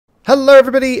Hello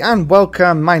everybody and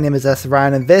welcome, my name is Ursa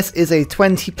and this is a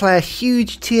 20-player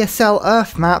huge TSL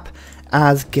Earth map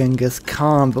as Genghis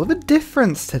Khan, but with a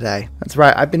difference today. That's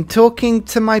right, I've been talking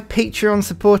to my Patreon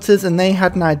supporters and they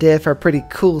had an idea for a pretty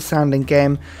cool sounding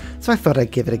game, so I thought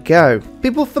I'd give it a go.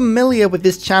 People familiar with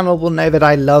this channel will know that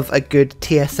I love a good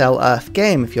TSL Earth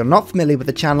game. If you're not familiar with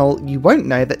the channel, you won't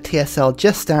know that TSL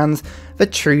just stands for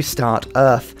True Start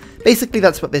Earth. Basically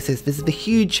that's what this is. This is the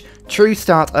huge True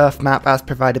Start Earth map as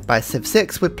provided by Civ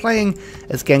 6. We're playing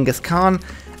as Genghis Khan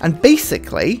and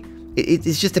basically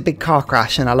it's just a big car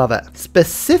crash and I love it.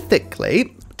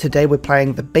 Specifically, today we're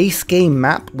playing the base game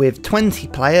map with 20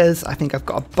 players. I think I've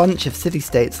got a bunch of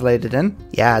city-states loaded in.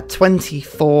 Yeah,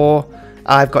 24.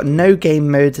 I've got no game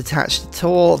modes attached at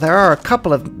all. There are a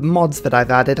couple of mods that I've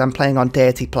added. I'm playing on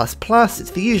Deity++.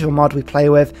 It's the usual mod we play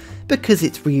with because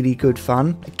it's really good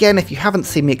fun. Again, if you haven't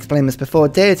seen me explain this before,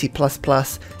 Deity++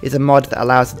 is a mod that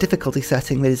allows a difficulty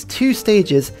setting that is 2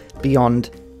 stages beyond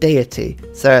Deity.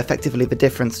 So effectively the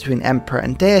difference between Emperor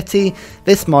and Deity.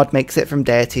 This mod makes it from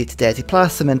Deity to Deity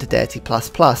Plus and then to Deity Plus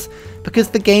Plus. Because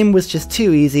the game was just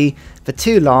too easy for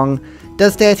too long.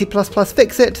 Does Deity Plus Plus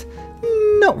fix it?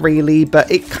 Not really,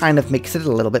 but it kind of makes it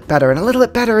a little bit better, and a little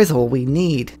bit better is all we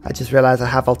need. I just realised I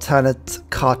have alternate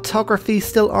cartography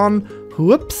still on.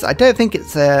 Whoops, I don't think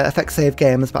it's effect save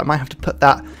games, but I might have to put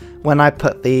that when I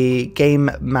put the game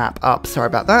map up, sorry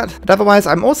about that. But otherwise,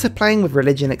 I'm also playing with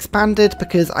Religion Expanded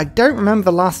because I don't remember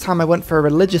the last time I went for a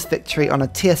religious victory on a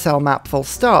TSL map full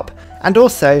stop, and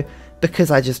also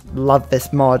because I just love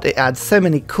this mod. It adds so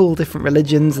many cool different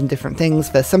religions and different things.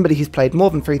 For somebody who's played more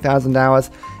than 3,000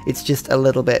 hours, it's just a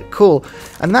little bit cool.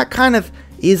 And that kind of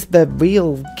is the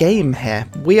real game here.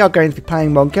 We are going to be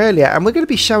playing Mongolia, and we're going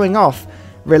to be showing off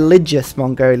religious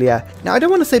Mongolia. Now, I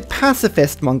don't want to say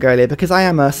pacifist Mongolia because I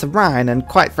am Ursa Ryan, and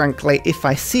quite frankly, if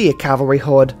I see a cavalry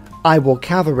horde, I will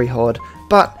cavalry horde.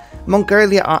 But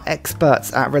Mongolia are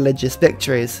experts at religious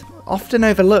victories, often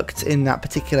overlooked in that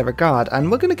particular regard,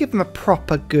 and we're going to give them a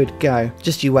proper good go.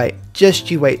 Just you wait.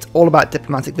 Just you wait. All about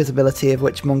diplomatic visibility, of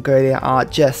which Mongolia are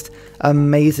just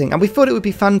amazing. And we thought it would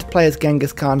be fun to play as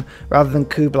Genghis Khan rather than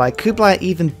Kublai. Kublai are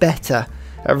even better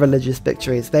at religious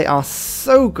victories. They are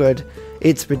so good,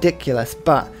 it's ridiculous,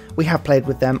 but we have played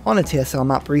with them on a TSL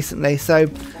map recently, so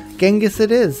Genghis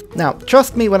it is. Now,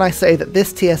 trust me when I say that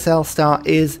this TSL start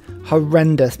is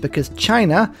horrendous, because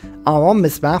China are on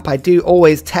this map. I do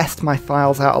always test my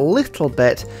files out a little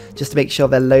bit just to make sure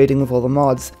they're loading with all the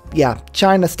mods. Yeah,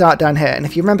 China start down here, and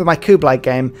if you remember my Kublai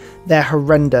game, they're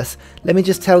horrendous. Let me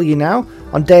just tell you now,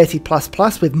 on Deity++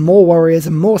 with more warriors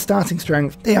and more starting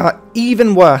strength, they are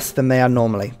even worse than they are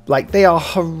normally. Like, they are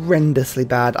horrendously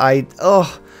bad.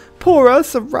 Poor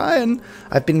Ursa Ryan.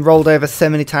 I've been rolled over so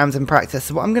many times in practice,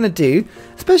 so what I'm going to do,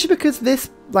 especially because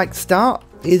this start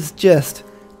is just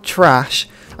trash,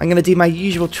 I'm going to do my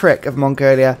usual trick of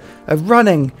Mongolia, of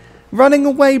running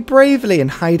away bravely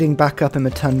and hiding back up in the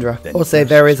tundra. Also,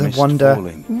 there is a wonder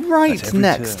right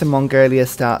next to Mongolia's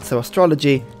start, so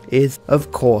astrology is,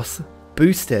 of course,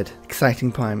 boosted.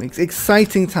 Exciting time.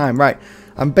 Exciting time. Right,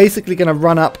 I'm basically going to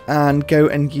run up and go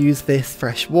and use this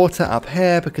fresh water up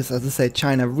here, because as I say,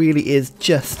 China really is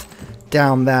just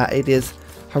down there. It is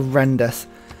horrendous.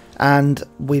 And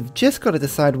we've just got to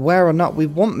decide where or not we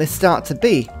want this start to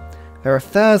be. There are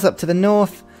furs up to the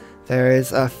north, there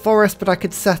is a forest that I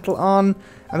could settle on.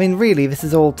 I mean, really, this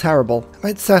is all terrible. I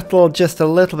might settle just a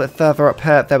little bit further up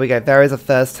here. There we go, there is a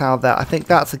furs tower there. I think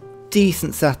that's a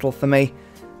decent settle for me.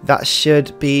 That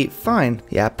should be fine.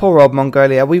 Yeah, poor old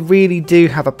Mongolia. We really do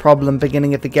have a problem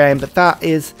beginning of the game, but that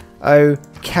is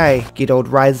okay. Good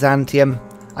old Byzantium.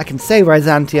 I can say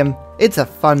Byzantium. It's a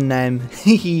fun name.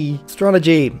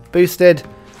 Astrology boosted.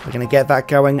 We're going to get that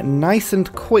going nice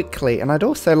and quickly, and I'd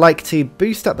also like to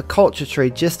boost up the culture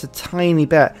tree just a tiny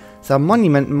bit, so a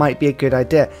monument might be a good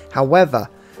idea. However,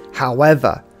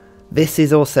 this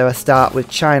is also a start with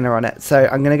China on it, so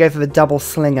I'm going to go for the double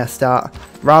slinger start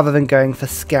rather than going for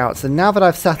scouts. And now that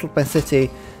I've settled my city,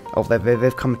 oh,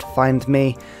 they've come to find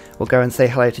me, we'll go and say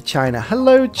hello to China.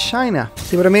 Hello, China.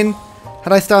 See what I mean?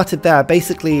 Had I started there,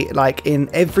 basically, like in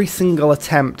every single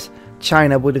attempt,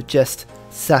 China would have just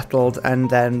settled and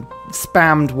then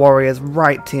spammed warriors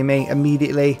right to me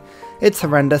immediately. It's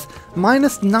horrendous.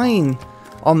 -9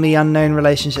 on the unknown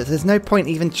relationships. There's no point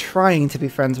even trying to be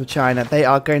friends with China. They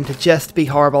are going to just be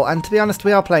horrible, and to be honest,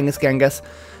 we are playing as Genghis,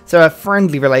 so a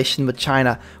friendly relation with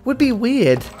China would be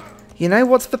weird. You know,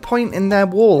 what's the point in their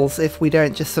walls if we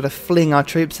don't just sort of fling our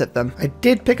troops at them? I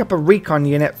did pick up a recon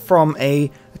unit from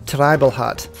a tribal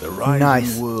hut.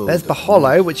 Nice. There's the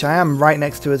hollow, which I am right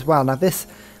next to as well. Now this,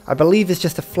 I believe, is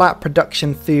just a flat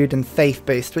production, food and faith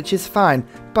boost, which is fine,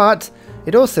 but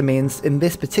it also means in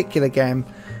this particular game,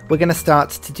 we're going to start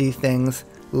to do things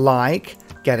like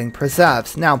getting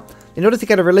preserves. Now, in order to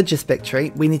get a religious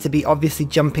victory, we need to be obviously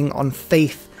jumping on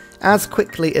faith as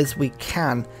quickly as we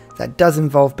can. That does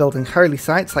involve building holy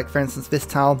sites, like for instance this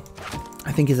tile,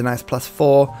 I think is a nice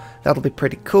 +4. That'll be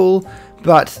pretty cool.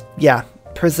 But yeah,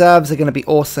 preserves are going to be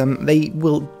awesome. They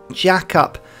will jack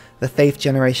up the faith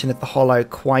generation of the Hollow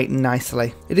quite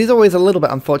nicely. It is always a little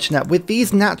bit unfortunate with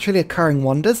these naturally occurring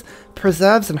wonders.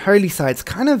 Preserves and holy sites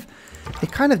kind of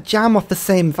jam off the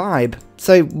same vibe.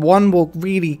 So one will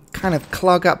really kind of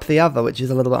clog up the other, which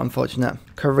is a little bit unfortunate.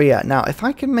 Korea. Now, if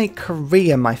I can make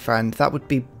Korea, my friend, that would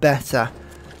be better.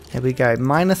 Here we go.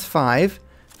 -5.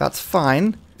 That's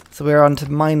fine. So we're on to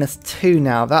 -2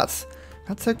 now. That's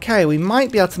okay. We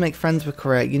might be able to make friends with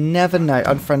Korea. You never know.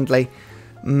 Unfriendly.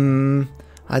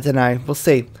 I don't know. We'll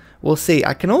see. We'll see.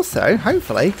 I can also,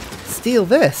 hopefully, steal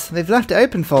this. They've left it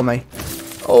open for me.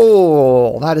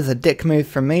 Oh, that is a dick move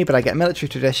from me, but I get military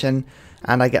tradition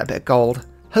and I get a bit of gold.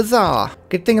 Huzzah!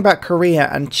 Good thing about Korea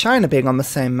and China being on the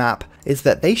same map is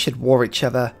that they should war each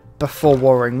other before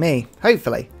warring me.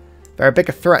 Hopefully. They're a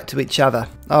bigger threat to each other.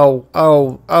 Oh,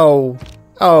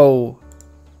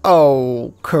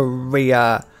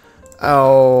 Korea.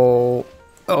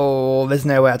 Oh, there's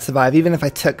no way I'd survive. Even if I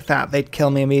took that, they'd kill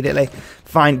me immediately.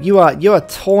 Fine, you are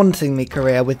taunting me,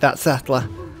 Korea, with that settler.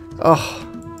 Oh,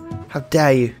 how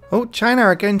dare you. Oh, China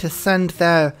are going to send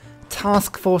their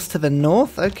task force to the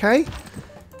north. Okay,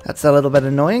 that's a little bit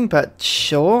annoying, but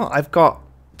sure. I've got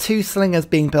 2 slingers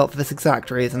being built for this exact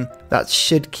reason. That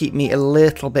should keep me a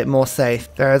little bit more safe.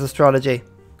 There is astrology.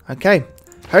 Okay,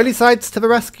 holy sites to the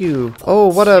rescue. Oh,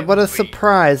 what a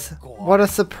surprise. What a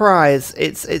surprise.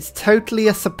 It's totally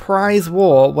a surprise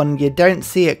war when you don't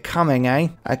see it coming, eh?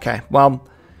 Okay, well,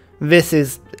 this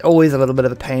is always a little bit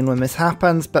of a pain when this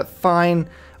happens, but fine.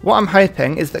 What I'm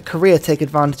hoping is that Korea take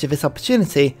advantage of this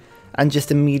opportunity and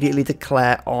just immediately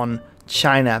declare on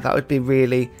China. That would be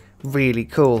really, really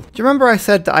cool. Do you remember I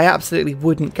said that I absolutely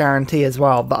wouldn't guarantee as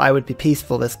well that I would be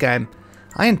peaceful this game?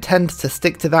 I intend to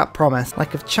stick to that promise.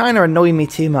 Like, if China annoy me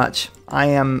too much, I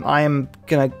am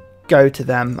gonna go to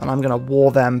them and I'm gonna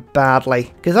war them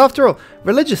badly. Because after all,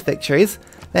 religious victories,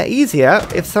 they're easier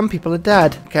if some people are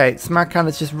dead. Okay, Samarkand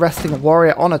is just resting a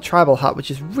warrior on a tribal hut,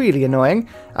 which is really annoying.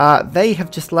 They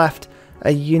have just left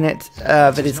a unit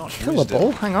that is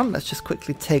killable. Hang on, let's just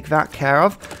quickly take that care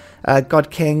of. God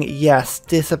King, yes.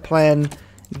 Discipline,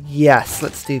 yes.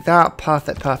 Let's do that.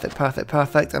 Perfect, perfect, perfect,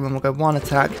 perfect. And then we'll go 1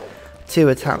 attack, 2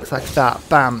 attacks like that.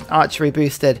 Bam. Archery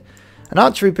boosted. An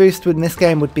archery boost in this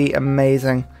game would be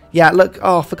amazing. Yeah, look.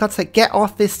 Oh, for God's sake, get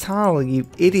off this tile, you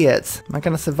idiots. Am I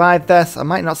going to survive this? I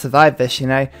might not survive this, you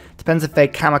know. Depends if they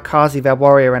kamikaze their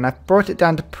warrior, and I've brought it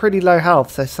down to pretty low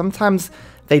health, so sometimes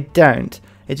they don't.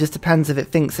 It just depends if it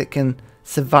thinks it can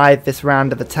survive this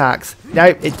round of attacks.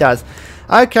 Nope, it does.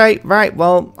 Okay, right,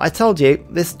 well, I told you,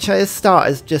 this start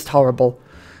is just horrible.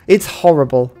 It's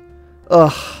horrible.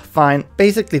 Ugh, fine.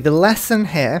 Basically, the lesson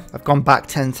here, I've gone back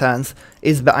 10 turns,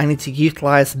 is that I need to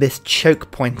utilize this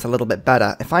choke point a little bit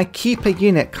better. If I keep a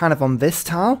unit kind of on this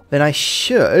tile, then I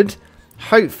should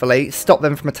hopefully stop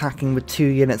them from attacking with 2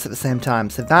 units at the same time.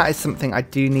 So that is something I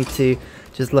do need to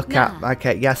just look at.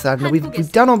 Okay, yes, I know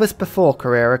we've done all this before,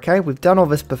 Korea, okay? We've done all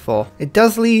this before. It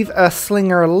does leave a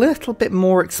slinger a little bit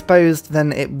more exposed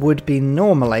than it would be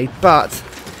normally, but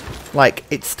like,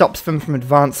 it stops them from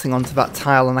advancing onto that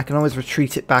tile, and I can always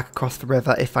retreat it back across the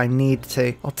river if I need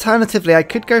to. Alternatively, I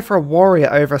could go for a warrior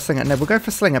over a slinger. No, we'll go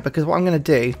for slinger, because what I'm going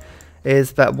to do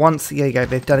is that once, here you go,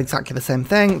 they've done exactly the same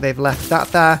thing. They've left that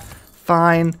there.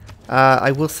 Fine.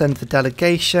 I will send the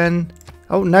delegation.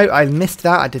 Oh, no, I missed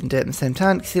that. I didn't do it in the same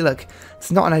turn. See, look,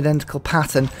 it's not an identical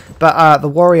pattern. But the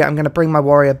warrior, I'm going to bring my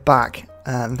warrior back.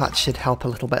 That should help a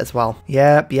little bit as well.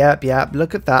 Yep.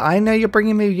 Look at that. I know you're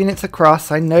bringing me units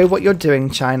across. I know what you're doing,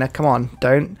 China. Come on.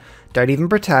 Don't even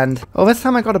pretend. Oh, this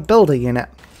time I got a builder unit.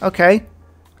 Okay.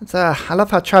 I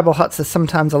love how tribal huts are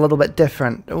sometimes a little bit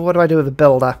different. What do I do with a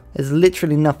builder? There's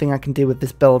literally nothing I can do with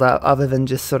this builder other than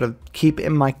just sort of keep it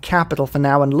in my capital for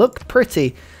now and look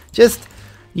pretty. Just,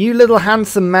 you little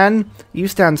handsome men, you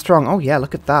stand strong. Oh yeah,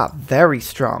 look at that. Very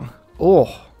strong.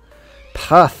 Oh.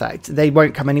 Perfect. They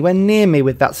won't come anywhere near me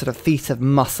with that sort of feat of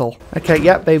muscle. Okay,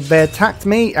 yep, they attacked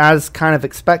me as kind of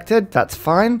expected. That's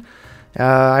fine.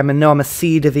 I'm a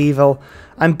seed of evil.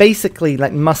 I'm basically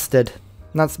like mustard.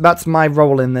 That's my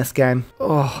role in this game.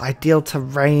 Oh, ideal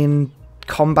terrain,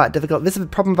 combat difficult. This is the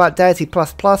problem about Deity++.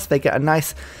 They get a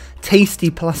nice tasty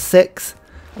 +6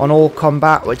 on all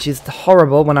combat, which is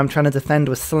horrible when I'm trying to defend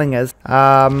with slingers.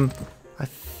 I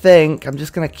think I'm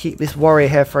just going to keep this warrior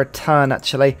here for a turn,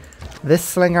 actually. This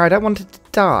slinger, I don't want it to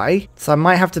die, so I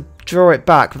might have to draw it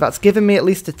back, but that's given me at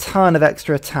least a turn of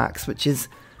extra attacks, which is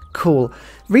cool.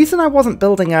 Reason I wasn't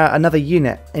building another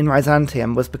unit in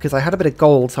Byzantium was because I had a bit of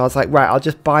gold, so I was like, right, I'll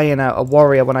just buy in a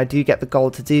warrior when I do get the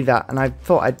gold to do that, and I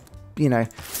thought I'd, you know,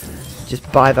 just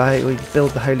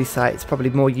build the holy site. It's probably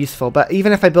more useful, but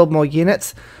even if I build more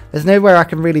units, there's nowhere I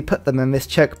can really put them in this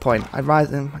choke point. I'd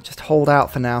rather just hold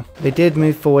out for now. They did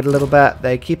move forward a little bit.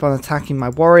 They keep on attacking my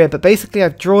warrior, but basically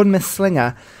I've drawn Miss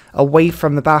Slinger away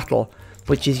from the battle,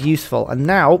 which is useful. And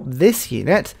now this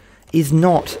unit is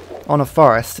not on a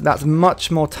forest. That's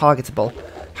much more targetable.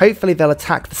 Hopefully they'll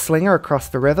attack the slinger across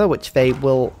the river, which they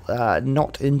will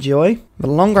not enjoy. The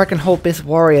longer I can hold this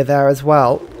warrior there as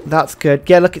well, that's good.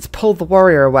 Yeah, look, it's pulled the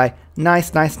warrior away.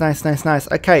 Nice, nice, nice, nice,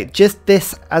 nice. Okay, just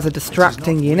this as a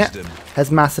distracting unit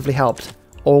has massively helped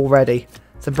already.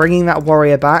 So bringing that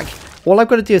warrior back, all I've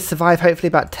got to do is survive hopefully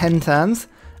about 10 turns,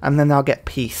 and then I'll get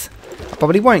peace. I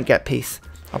probably won't get peace.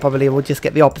 I probably will just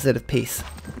get the opposite of peace,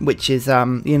 which is,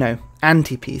 you know,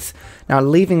 anti-peace. Now,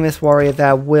 leaving this warrior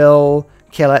there will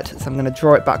kill it, so I'm going to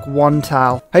draw it back one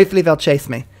tile. Hopefully they'll chase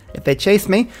me. If they chase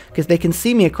me, because they can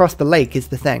see me across the lake is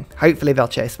the thing. Hopefully they'll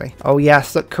chase me. Oh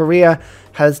yes, look, Korea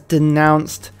has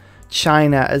denounced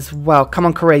China as well. Come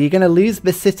on, Korea, you're going to lose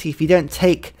this city if you don't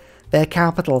take their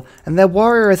capital. And their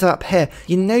warrior is up here.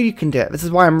 You know you can do it. This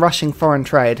is why I'm rushing foreign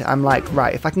trade. I'm like,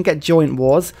 right, if I can get joint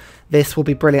wars, this will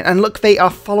be brilliant. And look, they are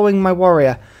following my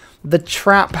warrior. The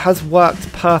trap has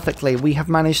worked perfectly. We have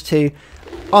managed to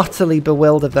utterly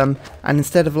bewilder them, and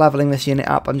instead of leveling this unit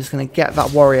up, I'm just going to get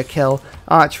that warrior kill.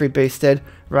 Archery boosted.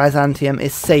 Byzantium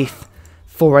is safe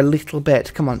for a little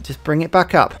bit. Come on, just bring it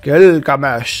back up.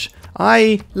 Gilgamesh,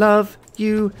 I love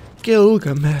you,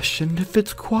 Gilgamesh, and if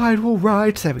it's quite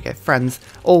alright. There we go, friends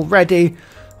already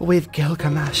with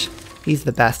Gilgamesh. He's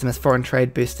the best, and his foreign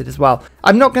trade boosted as well.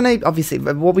 I'm not going to, obviously,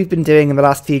 what we've been doing in the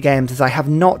last few games is I have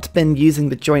not been using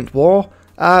the joint war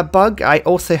bug. I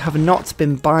also have not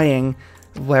been buying,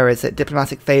 where is it,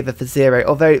 diplomatic favour for 0.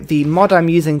 Although the mod I'm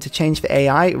using to change the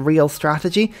AI, real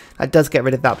strategy, that does get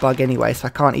rid of that bug anyway, so I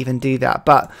can't even do that.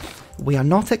 But we are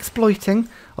not exploiting,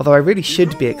 although I really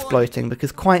should be exploiting,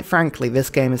 because quite frankly, this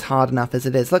game is hard enough as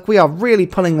it is. Look, we are really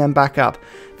pulling them back up.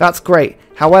 That's great.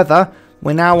 However,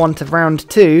 we're now on to round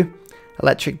 2,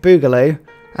 Electric Boogaloo,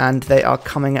 and they are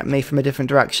coming at me from a different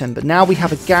direction. But now we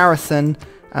have a garrison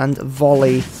and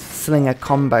volley slinger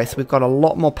combo, so we've got a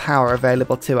lot more power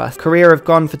available to us. Korea have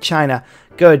gone for China.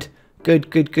 Good. Good,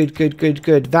 good, good, good, good,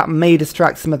 good. That may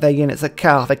distract some of their units. The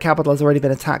capital has already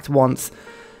been attacked once.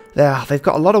 They've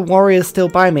got a lot of warriors still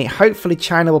by me. Hopefully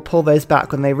China will pull those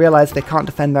back when they realise they can't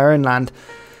defend their own land.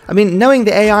 I mean, knowing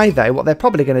the AI though, what they're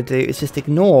probably going to do is just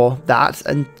ignore that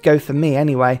and go for me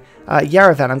anyway.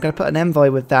 Yerevan, I'm going to put an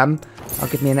envoy with them. I'll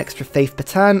give me an extra faith per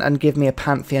turn and give me a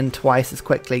Pantheon twice as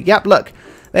quickly. Yep, look,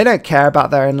 they don't care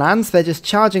about their own lands. They're just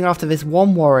charging after this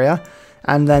one warrior,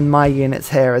 and then my unit's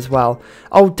here as well.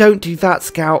 Oh, don't do that,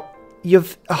 Scout.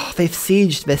 They've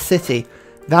sieged this city.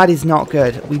 That is not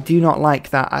good. We do not like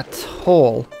that at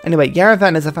all. Anyway,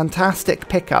 Yerevan is a fantastic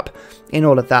pickup in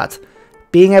all of that.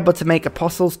 Being able to make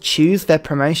apostles choose their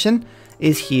promotion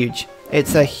is huge.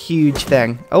 It's a huge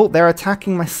thing. Oh, they're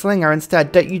attacking my slinger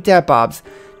instead. Don't you dare, Barbs.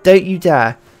 Don't you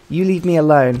dare. You leave me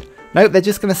alone. Nope, they're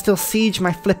just going to still siege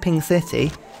my flipping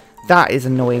city. That is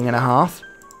annoying and a half.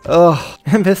 Ugh,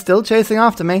 and they're still chasing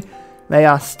after me. They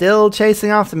are still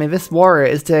chasing after me. This warrior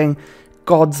is doing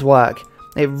God's work.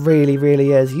 It really,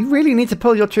 really is. You really need to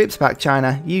pull your troops back,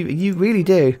 China. You really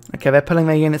do. Okay, they're pulling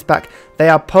their units back. They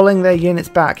are pulling their units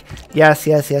back. Yes,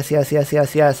 yes, yes, yes, yes,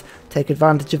 yes, yes. Take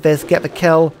advantage of this. Get the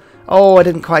kill. Oh, I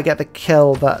didn't quite get the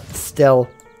kill, but still,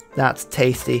 that's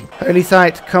tasty. Holy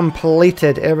site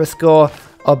completed. Era score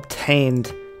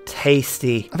obtained.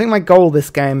 Tasty. I think my goal this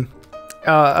game, you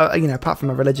know, apart from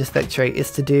a religious victory,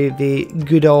 is to do the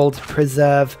good old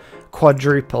preserve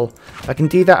quadruple. If I can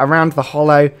do that around the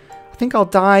hollow, I think I'll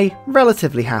die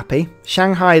relatively happy.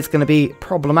 Shanghai is going to be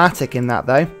problematic in that,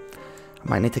 though. I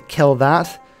might need to kill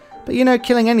that. But, you know,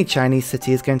 killing any Chinese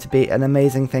city is going to be an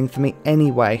amazing thing for me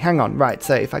anyway. Hang on, right,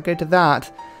 so if I go to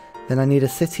that, then I need a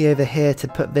city over here to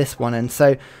put this one in.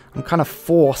 So I'm kind of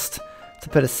forced to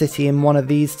put a city in one of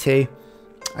these two.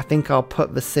 I think I'll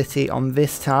put the city on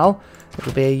this tile.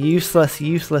 It'll be a useless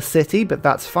city, but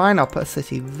that's fine. I'll put a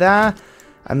city there.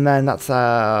 And then that's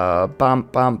a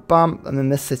bump, bump, bump. And then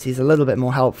this city is a little bit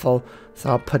more helpful, so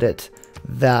I'll put it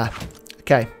there.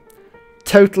 Okay.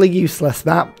 Totally useless,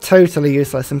 that. Totally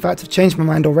useless. In fact, I've changed my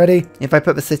mind already. If I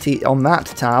put the city on that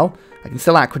tile, I can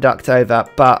still aqueduct over,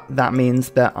 but that means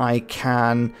that I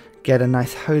can get a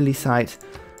nice holy site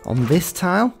on this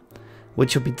tile,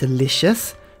 which will be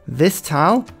delicious. This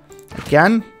tile,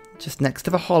 again, just next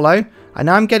to the hollow. I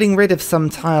know I'm getting rid of some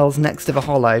tiles next to the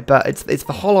hollow, but it's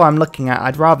the hollow I'm looking at.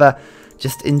 I'd rather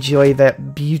just enjoy the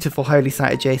beautiful holy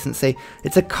site adjacency.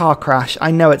 It's a car crash.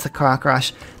 I know it's a car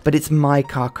crash, but it's my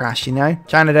car crash, you know?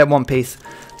 China don't want peace.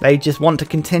 They just want to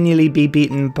continually be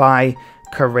beaten by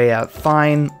Korea.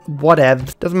 Fine, whatever.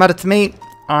 Doesn't matter to me.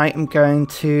 I am going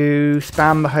to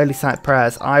spam the holy site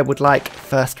prayers. I would like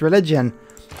first religion.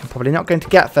 I'm probably not going to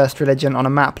get first religion on a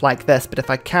map like this, but if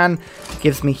I can, it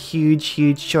gives me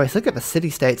huge choice. Look at the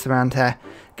city-states around here.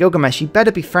 Gilgamesh, you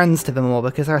better be friends to them all,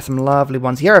 because there are some lovely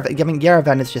ones.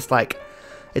 Yerevan is just like,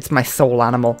 it's my soul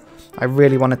animal. I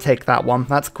really want to take that one.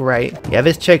 That's great. Yeah,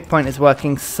 this choke point is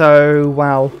working so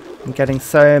well. I'm getting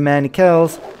so many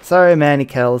kills. So many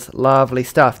kills. Lovely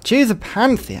stuff. Choose a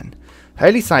Pantheon.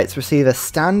 Holy sites receive a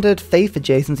standard faith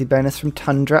adjacency bonus from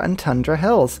Tundra and Tundra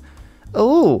Hills.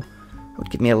 Oh, would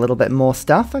give me a little bit more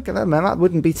stuff. Okay, that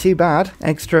wouldn't be too bad.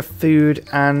 Extra food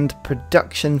and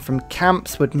production from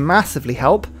camps would massively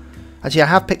help. Actually, I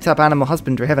have picked up animal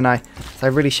husbandry, haven't I? So I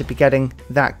really should be getting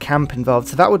that camp involved.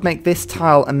 So that would make this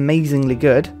tile amazingly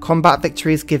good. Combat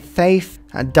victories give faith.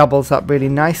 That doubles up really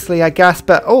nicely, I guess.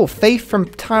 But, oh, faith from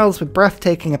tiles with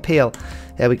breathtaking appeal.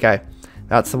 There we go.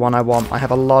 That's the one I want. I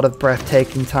have a lot of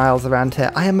breathtaking tiles around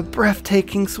here. I am a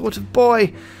breathtaking sort of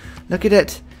boy. Look at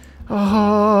it.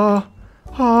 Oh,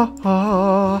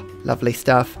 lovely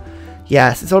stuff.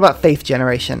 Yes, it's all about faith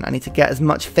generation. I need to get as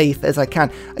much faith as I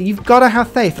can. You've got to have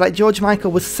faith. Like George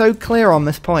Michael was so clear on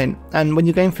this point. And when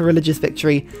you're going for religious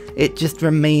victory, it just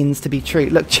remains to be true.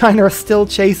 Look, China are still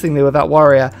chasing me with that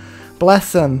warrior.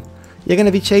 Bless them. You're going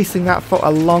to be chasing that for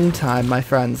a long time, my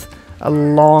friends. A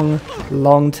long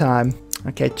time.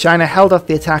 Okay, China held off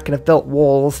the attack and have built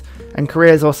walls. And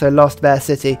Korea's also lost their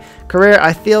city. Korea,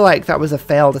 I feel like that was a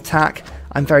failed attack.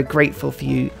 I'm very grateful for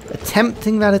you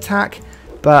attempting that attack.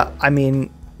 But, I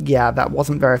mean, yeah, that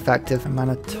wasn't very effective.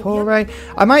 Manatore.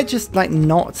 I might just, like,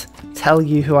 not tell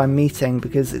you who I'm meeting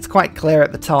because it's quite clear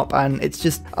at the top. And it's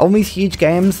just, on these huge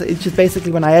games, it's just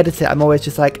basically when I edit it, I'm always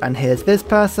just like, and here's this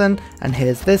person, and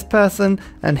here's this person,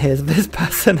 and here's this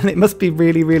person. And it must be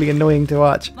really annoying to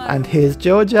watch. And here's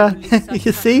Georgia.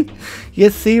 You see? You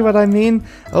see what I mean?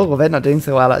 Oh, well, they're not doing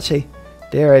so well, actually.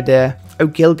 Dear, oh dear. Oh,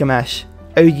 Gilgamesh.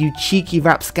 Oh, you cheeky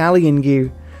rapscallion,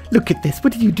 you. Look at this.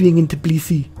 What are you doing in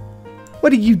Tbilisi?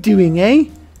 What are you doing, eh?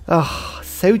 Oh,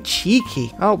 so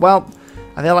cheeky. Oh, well,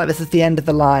 I feel like this is the end of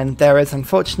the line. There is,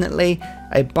 unfortunately,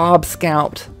 a barb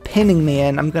scout pinning me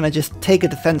in. I'm going to just take a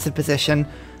defensive position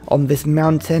on this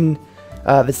mountain,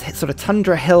 this sort of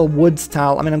Tundra Hill woods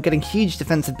tile. I mean, I'm getting huge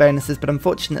defensive bonuses, but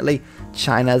unfortunately,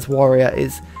 China's warrior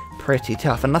is pretty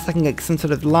tough. Unless I can get some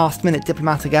sort of last-minute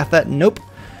diplomatic effort. Nope.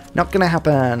 Not going to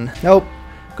happen. Nope.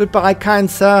 Goodbye, kind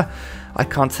sir. I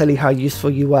can't tell you how useful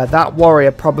you were. That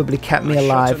warrior probably kept me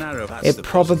alive. It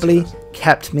probably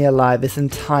kept me alive this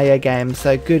entire game.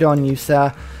 So good on you,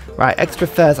 sir. Right, extra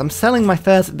furs. I'm selling my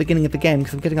furs at the beginning of the game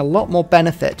because I'm getting a lot more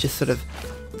benefit just sort of,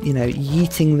 you know,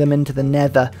 yeeting them into the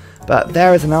nether. But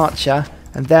there is an archer,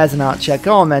 and there's an archer.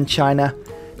 Go on then, China.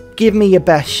 Give me your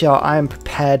best shot. I am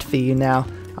prepared for you now.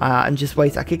 And just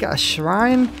wait. I could get a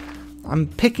shrine. I'm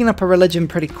picking up a religion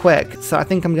pretty quick, so I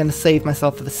think I'm going to save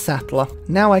myself for the settler.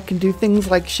 Now I can do things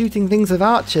like shooting things with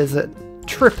archers at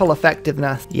triple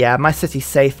effectiveness. Yeah, my city's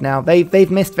safe now.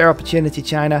 They've missed their opportunity,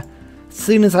 China. As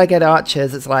soon as I get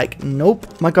archers, it's like, nope.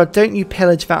 My god, don't you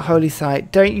pillage that holy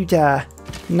site. Don't you dare.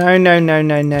 No.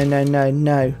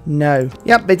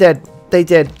 Yep, they did. They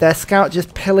did. Their scout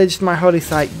just pillaged my holy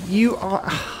site. You are...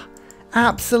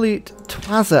 absolute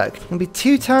twazzock. It'll be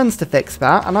 2 turns to fix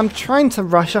that, and I'm trying to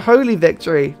rush a holy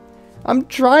victory. I'm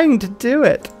trying to do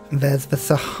it. There's the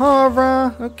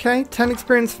Sahara. Okay, 10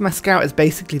 experience for my scout is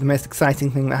basically the most exciting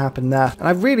thing that happened there. And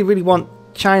I really want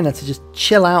China to just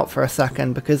chill out for a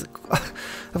second because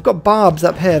I've got barbs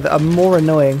up here that are more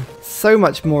annoying. So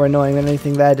much more annoying than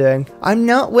anything they're doing. I'm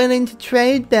not willing to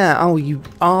trade there. Oh, you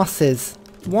arses.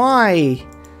 Why?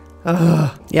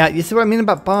 Ugh. Yeah, you see what I mean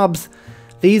about barbs?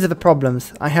 These are the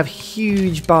problems. I have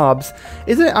huge barbs.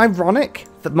 Isn't it ironic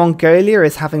that Mongolia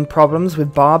is having problems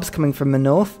with barbs coming from the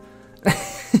north?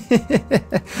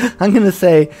 I'm gonna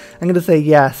say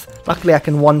yes. Luckily I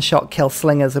can one-shot kill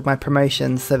slingers with my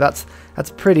promotions, so that's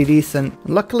pretty decent.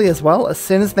 Luckily as well, as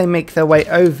soon as they make their way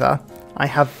over, I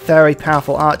have very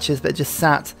powerful archers that just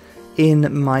sat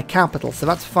in my capital, so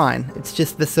that's fine. It's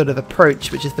just this sort of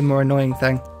approach which is the more annoying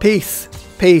thing. Peace.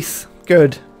 Peace.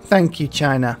 Good. Thank you,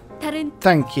 China.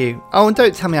 Thank you. Oh, and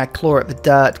don't tell me I claw at the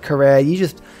dirt, Korea. You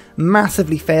just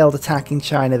massively failed attacking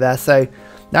China there, so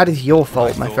that is your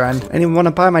fault, my friend. Anyone want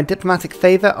to buy my diplomatic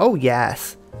favour? Oh,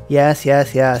 yes. Yes,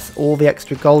 yes, yes. All the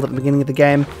extra gold at the beginning of the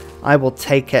game. I will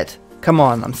take it. Come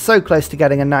on, I'm so close to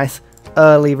getting a nice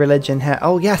early religion here.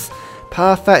 Oh, yes.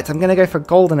 Perfect. I'm going to go for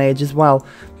Golden Age as well.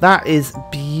 That is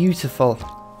beautiful.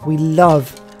 We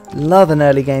love an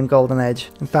early game Golden Age.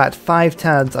 In fact, 5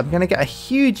 turns. I'm going to get a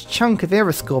huge chunk of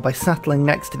era score by settling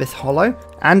next to this hollow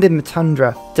and in the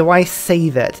tundra. Do I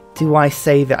save it? Do I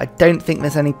save it? I don't think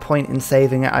there's any point in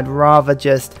saving it. I'd rather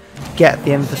just get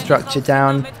the infrastructure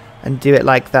down and do it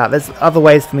like that. There's other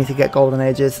ways for me to get Golden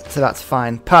Ages, so that's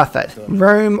fine. Perfect.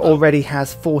 Rome already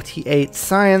has 48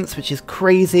 science, which is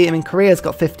crazy. I mean, Korea's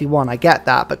got 51. I get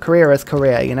that, but Korea is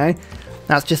Korea, you know?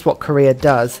 That's just what Korea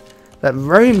does. But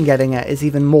Rome getting it is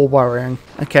even more worrying.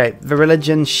 Okay, the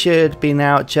religion should be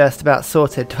now just about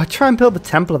sorted. Do I try and build the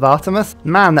Temple of Artemis?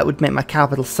 Man, that would make my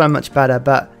capital so much better,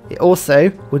 but it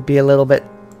also would be a little bit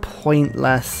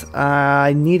pointless.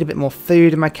 I need a bit more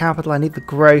food in my capital. I need the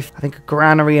growth. I think a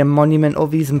granary, a monument, all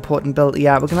these important build.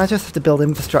 Yeah, we're gonna just have to build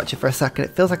infrastructure for a second.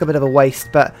 It feels like a bit of a waste,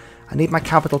 but I need my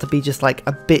capital to be just like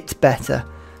a bit better.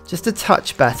 Just a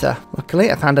touch better.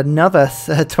 Luckily, I found another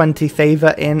 20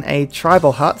 favour in a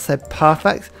tribal hut, so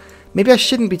perfect. Maybe I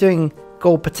shouldn't be doing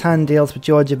gold per turn deals with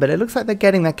Georgia, but it looks like they're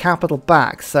getting their capital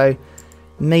back, so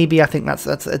maybe I think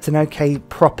it's an okay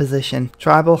proposition.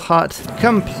 Tribal hut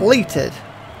completed.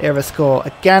 Era score.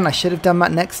 Again, I should have done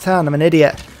that next turn. I'm an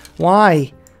idiot.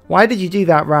 Why? Why did you do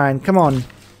that, Ryan? Come on.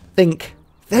 Think.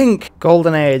 Think.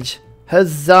 Golden Age.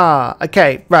 Huzzah.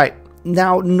 Okay, right.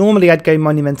 Now, normally I'd go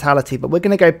monumentality, but we're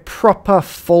going to go proper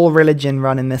full religion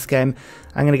run in this game.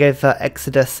 I'm going to go for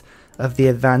Exodus of the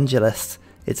Evangelists.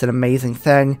 It's an amazing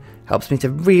thing. Helps me to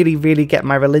really, really get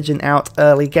my religion out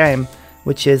early game,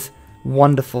 which is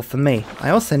wonderful for me. I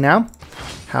also now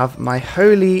have my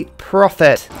Holy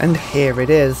Prophet, and here it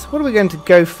is. What are we going to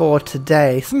go for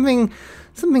today? Something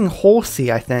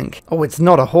horsey, I think. Oh, it's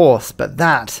not a horse, but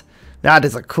that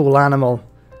is a cool animal.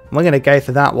 We're going to go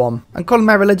for that one. I'm calling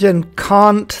my religion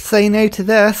Can't Say No to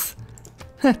This.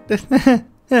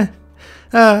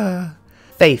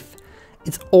 Faith.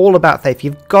 It's all about faith.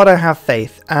 You've got to have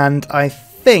faith, and I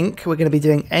think we're going to be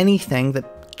doing anything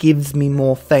that gives me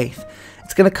more faith.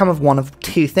 It's going to come of one of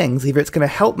two things. Either it's going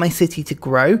to help my city to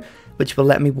grow, which will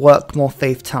let me work more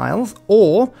faith tiles,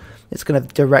 or it's going to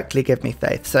directly give me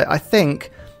faith. So I think,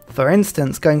 for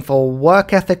instance, going for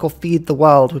work ethic or feed the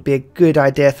world would be a good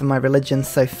idea for my religion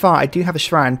so far. I do have a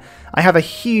shrine. I have a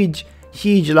huge,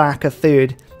 huge lack of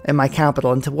food in my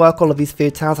capital, and to work all of these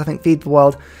food tiles, I think feed the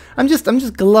world. I'm just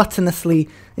gluttonously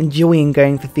enjoying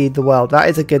going for feed the world. That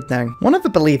is a good thing. One of the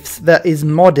beliefs that is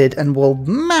modded and will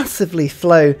massively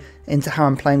flow into how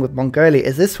I'm playing with Mongolia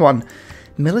is this one.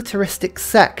 Militaristic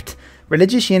sect.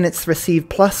 Religious units receive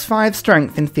 +5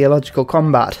 strength in theological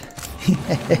combat.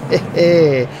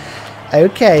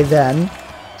 Okay then.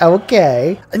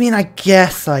 Okay. I mean, I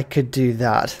guess I could do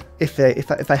that if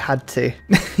I had to.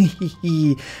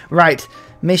 Right.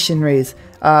 Missionaries.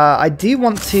 I do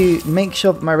want to make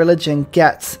sure that my religion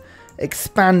gets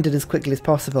expanded as quickly as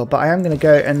possible, but I am going to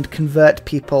go and convert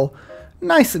people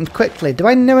nice and quickly. Do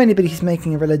I know anybody who's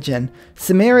making a religion?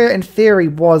 Samaria, in theory,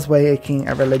 was making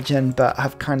a religion, but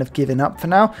have kind of given up for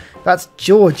now. That's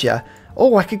Georgia.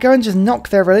 Oh, I could go and just knock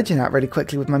their religion out really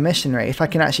quickly with my missionary, if I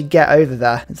can actually get over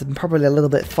there. It's probably a little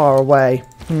bit far away.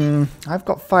 I've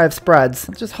got 5 spreads.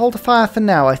 I'll just hold a fire for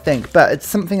now, I think, but it's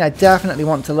something I definitely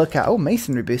want to look at. Oh,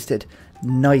 masonry boosted.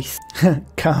 Nice.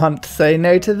 Can't say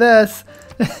no to this.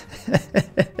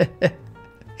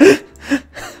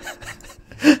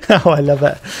 Oh, I love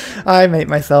it. I make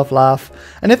myself laugh.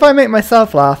 And if I make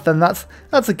myself laugh, then that's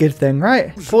a good thing,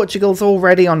 right? Portugal's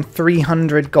already on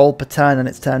 300 gold per turn and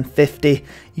it's turned 50.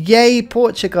 Yay,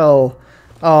 Portugal!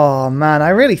 Oh man, I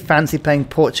really fancy playing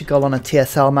Portugal on a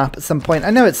TSL map at some point.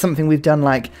 I know it's something we've done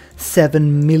like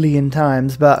 7 million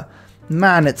times, but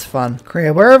man, it's fun.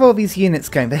 Korea, where have all these units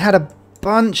going? They had a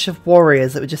bunch of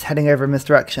warriors that were just heading over in this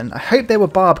direction. I hope they were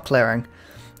barb clearing.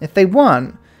 If they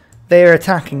weren't, they are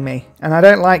attacking me, and I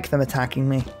don't like them attacking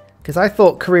me, because I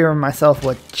thought Korea and myself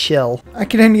were chill. I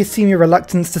can only assume your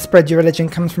reluctance to spread your religion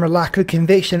comes from a lack of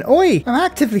conviction. Oi! I'm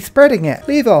actively spreading it.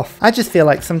 Leave off. I just feel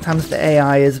like sometimes the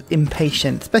AI is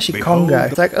impatient, especially Congo.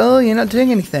 It's like, oh, you're not doing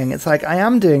anything. It's like, I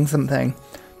am doing something.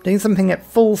 I'm doing something at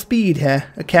full speed here,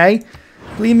 okay?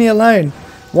 Leave me alone.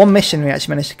 One missionary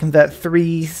actually managed to convert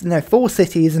 4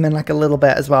 cities and then like a little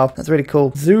bit as well. That's really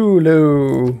cool.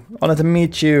 Zulu. Honor to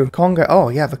meet you. Congo. Oh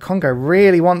yeah, the Congo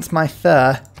really wants my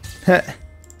fur.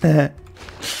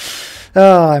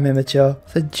 Oh, I'm immature.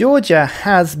 So Georgia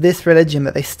has this religion,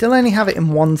 but they still only have it in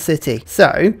 1 city.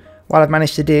 So what I've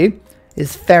managed to do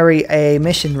is ferry a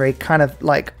missionary kind of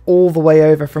like all the way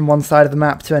over from one side of the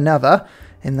map to another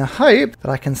in the hope that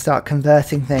I can start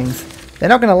converting things. They're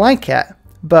not going to like it,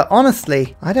 but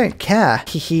honestly, I don't care.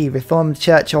 Hehe, Reformed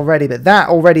Church already, but that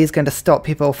already is going to stop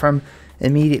people from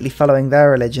immediately following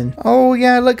their religion. Oh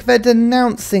yeah, look, they're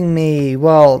denouncing me.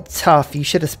 Well, tough. You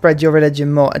should have spread your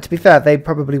religion more. And to be fair, they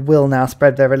probably will now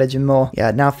spread their religion more. Yeah,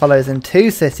 it now follows in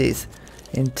 2 cities.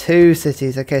 In 2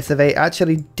 cities. Okay, so they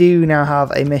actually do now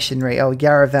have a missionary. Oh,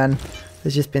 Yerevan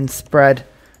has just been spread.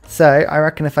 So I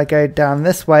reckon if I go down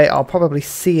this way, I'll probably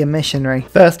see a missionary.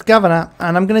 First governor,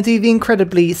 and I'm going to do the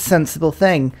incredibly sensible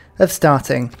thing of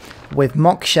starting with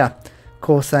Moksha. Of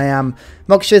course I am.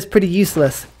 Moksha is pretty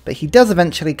useless, but he does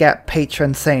eventually get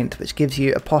Patron Saint, which gives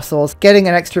you apostles, getting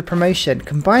an extra promotion.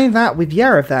 Combine that with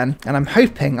Yerevan, and I'm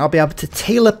hoping I'll be able to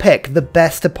tailor pick the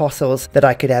best apostles that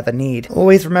I could ever need.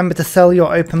 Always remember to sell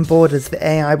your open borders. The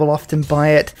AI will often buy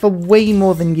it for way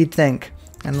more than you'd think.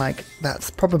 And like, that's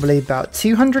probably about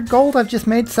 200 gold I've just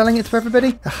made selling it to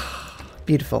everybody.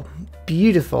 Beautiful.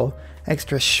 Beautiful.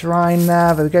 Extra shrine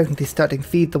there. There we go. They're starting to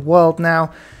feed the world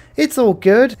now. It's all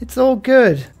good. It's all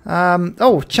good.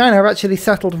 Oh, China have actually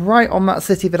settled right on that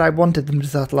city that I wanted them to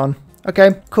settle on.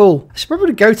 Okay, cool. I should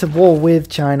probably go to war with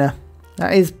China.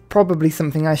 That is probably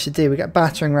something I should do. We got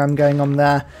battering ram going on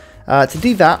there. To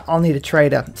do that, I'll need a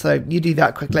trader. So you do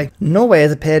that quickly. Norway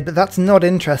has appeared, but that's not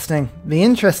interesting. The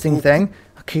interesting thing,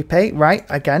 Coupe, right,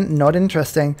 again, not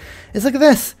interesting, is look at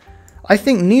this. I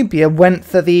think Nubia went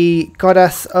for the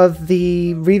goddess of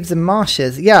the Reeves and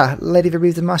Marshes. Yeah, Lady of the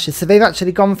Reeves and Marshes. So they've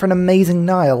actually gone for an amazing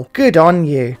Nile. Good on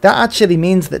you. That actually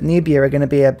means that Nubia are going to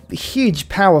be a huge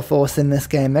power force in this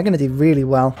game. They're going to do really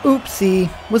well.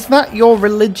 Oopsie. Was that your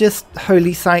religious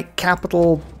holy site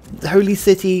capital, holy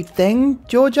city thing,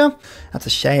 Georgia? That's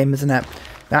a shame, isn't it?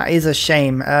 That is a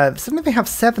shame. Suddenly they have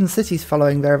 7 cities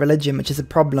following their religion, which is a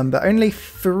problem, but only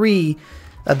 3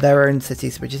 of their own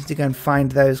cities. We just need to go and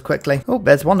find those quickly. Oh,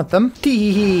 there's one of them.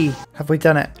 Tee-hee-hee. Have we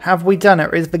done it? Have we done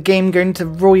it? Or is the game going to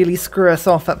royally screw us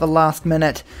off at the last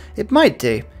minute? It might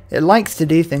do. It likes to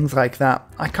do things like that.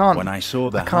 I can't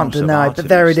deny, but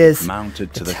there it is.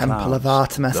 The Temple of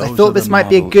Artemis. I thought this might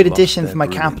be a good addition for my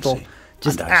capital.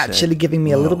 Just actually giving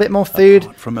me a little bit more food,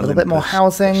 a little bit more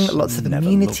housing, lots of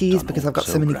amenities because I've got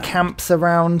so many camps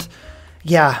around.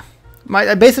 Yeah.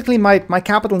 Basically, my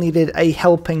capital needed a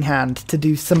helping hand to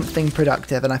do something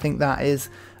productive, and I think that is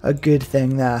a good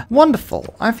thing there.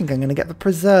 Wonderful. I think I'm going to get the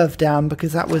preserve down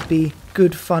because that would be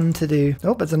good fun to do.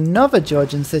 Oh, there's another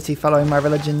Georgian city following my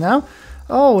religion now.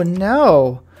 Oh,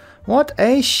 no. What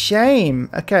a shame.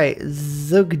 Okay,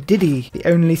 Zugdidi, the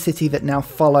only city that now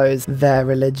follows their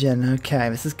religion. Okay,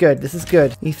 this is good. This is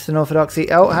good. Eastern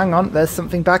Orthodoxy. Oh, hang on. There's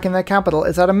something back in their capital.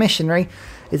 Is that a missionary?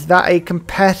 Is that a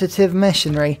competitive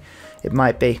missionary? It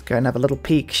might be. Go and have a little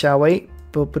peek, shall we?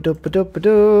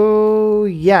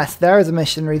 Yes, there is a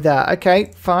missionary there.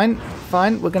 Okay, fine,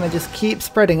 fine. We're going to just keep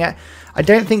spreading it. I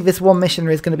don't think this one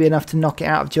missionary is going to be enough to knock it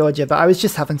out of Georgia, but I was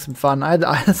just having some fun.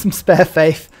 I had some spare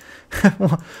faith.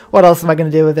 What else am I going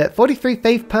to do with it? 43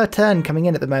 faith per turn coming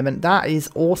in at the moment. That is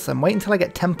awesome. Wait until I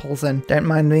get temples in. Don't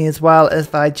mind me as well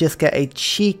if I just get a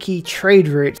cheeky trade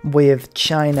route with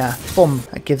China. Boom.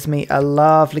 That gives me a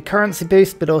lovely currency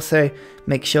boost, but also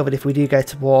make sure that if we do go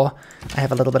to war, I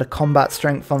have a little bit of combat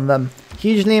strength on them.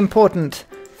 Hugely important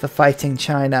for fighting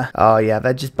China. Oh yeah,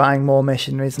 they're just buying more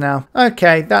missionaries now.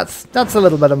 Okay, that's a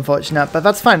little bit unfortunate, but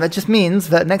that's fine. That just means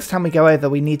that next time we go over,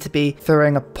 we need to be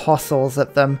throwing apostles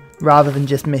at them rather than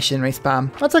just missionary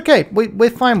spam. That's okay.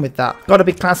 We're fine with that. Got a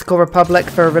big classical republic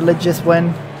for a religious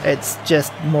win. It's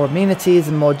just more amenities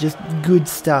and more just good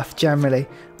stuff generally.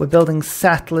 We're building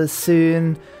settlers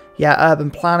soon. Yeah,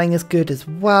 urban planning is good as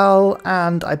well,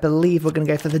 and I believe we're going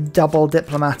to go for the double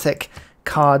diplomatic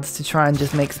cards to try and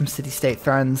just make some city-state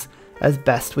friends as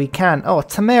best we can. Oh,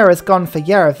 Tamira's gone for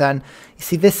Yerevan. You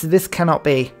see, this cannot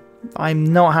be.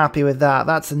 I'm not happy with that.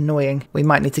 That's annoying. We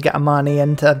might need to get Amani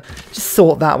in to just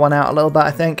sort that one out a little bit,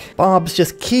 I think. Barbs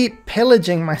just keep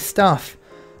pillaging my stuff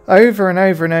over and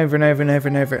over and over and over and over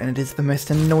and over, and it is the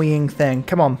most annoying thing.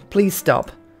 Come on, please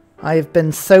stop. I have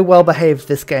been so well behaved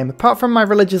this game. Apart from my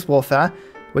religious warfare,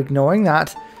 we're ignoring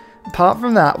that. Apart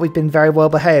from that, we've been very well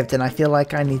behaved, and I feel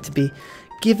like I need to be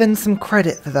given some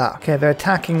credit for that. Okay, they're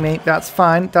attacking me. That's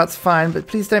fine, but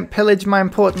please don't pillage my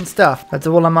important stuff. That's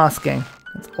all I'm asking.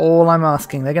 That's all I'm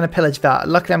asking. They're going to pillage that.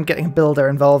 Luckily, I'm getting a builder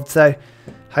involved, so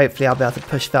hopefully I'll be able to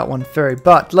push that one through.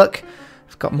 But look,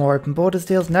 I've got more open borders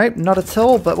deals. Nope, not at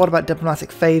all. But what about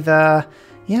diplomatic favour?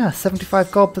 Yeah,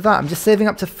 75 gold for that. I'm just saving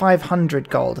up to 500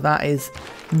 gold. That is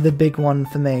the big one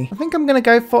for me. I think I'm going to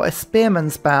go for a spearman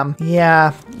spam.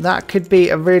 Yeah, that could be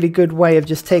a really good way of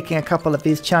just taking a couple of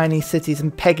these Chinese cities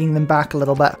and pegging them back a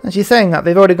little bit. Actually saying that,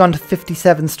 they've already gone to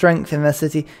 57 strength in their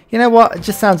city. You know what? It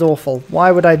just sounds awful.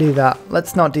 Why would I do that?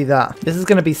 Let's not do that. This is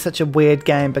going to be such a weird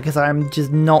game because I'm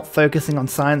just not focusing on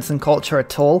science and culture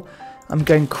at all. I'm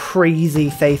going crazy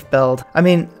faith build. I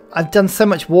mean, I've done so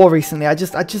much war recently. I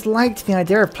just liked the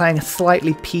idea of playing a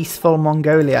slightly peaceful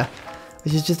Mongolia,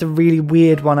 which is just a really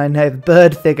weird one, I know. The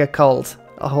bird figure cult.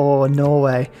 Oh,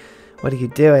 Norway. What are you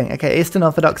doing? Okay, Eastern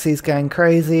Orthodoxy is going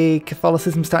crazy.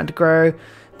 Catholicism's starting to grow.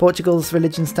 Portugal's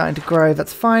religion's starting to grow.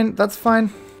 That's fine. That's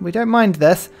fine. We don't mind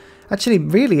this. Actually,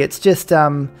 really, it's just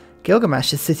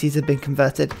Gilgamesh's cities have been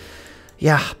converted.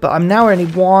 Yeah, but I'm now only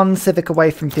one civic away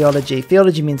from theology.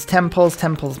 Theology means temples,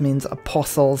 temples means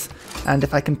apostles, and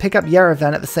if I can pick up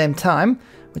Yerevan at the same time,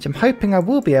 which I'm hoping I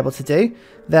will be able to do,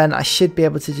 then I should be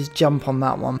able to just jump on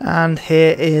that one. And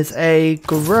here is a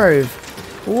grove.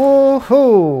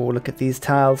 Whoa, look at these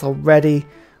tiles already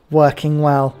working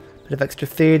well. Bit of extra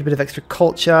food, bit of extra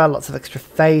culture, lots of extra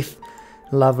faith.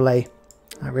 Lovely.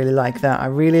 I really like that. I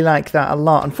really like that a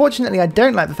lot. Unfortunately, I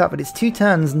don't like the fact that it's 2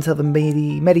 turns until the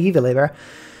medieval era.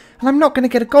 And I'm not going to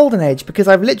get a golden age because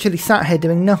I've literally sat here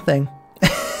doing nothing.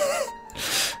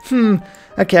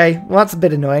 Okay, well that's a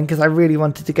bit annoying because I really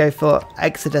wanted to go for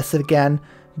Exodus again.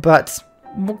 But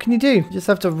what can you do? You just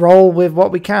have to roll with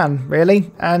what we can,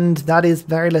 really. And that is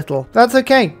very little. That's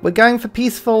okay. We're going for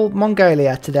peaceful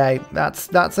Mongolia today. That's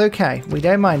okay. We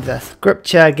don't mind this.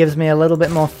 Scripture gives me a little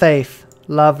bit more faith.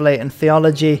 Lovely, and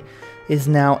theology is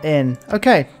now in.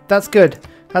 Okay, that's good.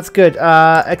 That's good.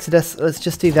 Exodus, let's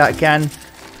just do that again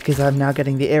because I'm now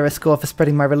getting the era score for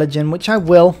spreading my religion, which I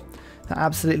will. That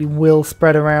absolutely will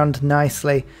spread around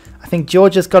nicely. I think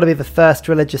Georgia's got to be the first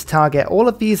religious target. All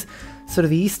of these sort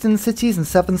of eastern cities and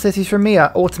southern cities from me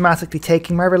are automatically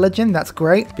taking my religion. That's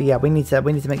great. But yeah, we need to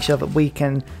make sure that we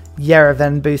can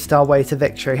Yerevan boost our way to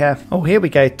victory here. Oh, here we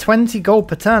go. 20 gold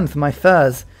per turn for my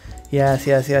furs. Yes,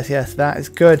 yes, yes, yes. That is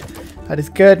good. That is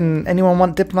good. And anyone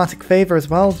want diplomatic favor as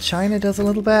well? China does a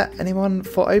little bit. Anyone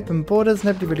for open borders?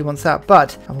 Nobody really wants that.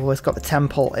 But I've always got the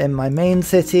temple in my main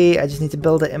city. I just need to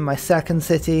build it in my second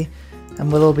city. And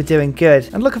we'll all be doing good.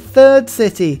 And look, a third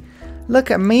city.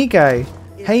 Look at me go.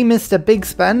 Hey, Mr. Big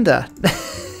Spender.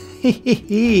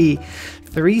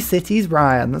 3 cities,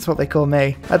 Ryan. That's what they call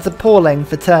me. That's appalling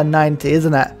for turn 90,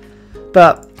 isn't it?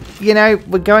 But, you know,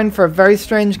 we're going for a very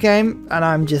strange game, and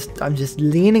I'm just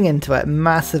leaning into it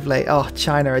massively. Oh,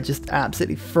 China are just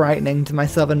absolutely frightening to my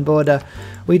southern border.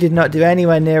 We did not do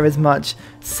anywhere near as much,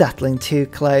 settling too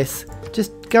close.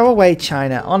 Just go away,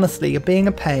 China. Honestly, you're being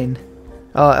a pain.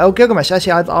 Oh, Gilgamesh.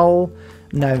 Actually,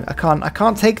 no, I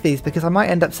can't take these because I might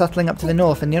end up settling up to the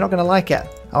north, and you're not going to like it.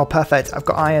 Oh, perfect. I've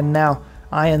got iron now.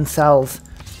 Iron cells.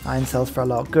 Iron cells for a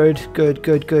lot. Good, good,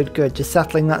 good, good, good. Just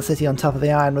settling that city on top of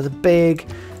the iron was a big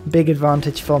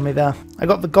advantage for me there. I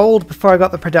got the gold before I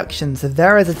got the production. So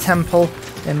there is a temple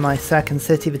in my second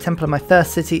city. The temple in my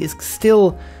first city is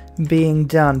still being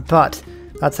done, but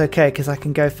that's okay because I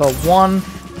can go for 1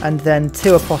 and then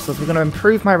 2 apostles. We're going to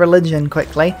improve my religion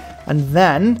quickly, and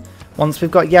then once we've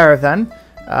got Yerevan,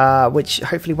 which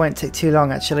hopefully won't take too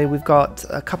long actually. We've got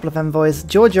a couple of envoys.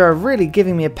 Georgia are really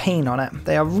giving me a pain on it.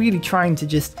 They are really trying to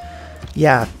just,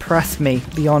 yeah, press me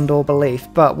beyond all belief.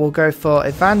 But we'll go for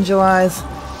evangelize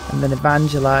and then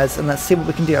evangelize, and let's see what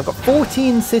we can do. I've got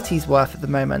 14 cities worth at the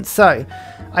moment. So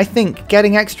I think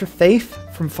getting extra faith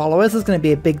from followers is going to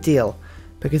be a big deal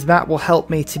because that will help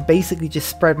me to basically just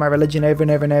spread my religion over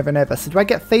and over and over and over. So do I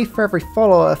get faith for every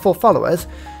 4 followers?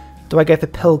 Do I go for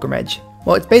pilgrimage?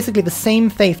 Well, it's basically the same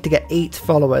faith to get 8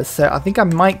 followers, so I think I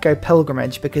might go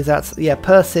pilgrimage because that's, yeah,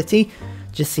 per city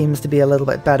just seems to be a little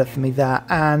bit better for me there.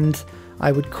 And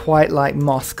I would quite like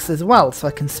mosques as well, so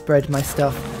I can spread my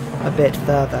stuff a bit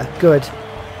further. Good.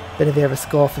 Bit of a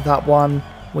score for that one.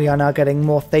 We are now getting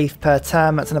more faith per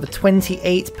turn. That's another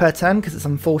 28 per turn because it's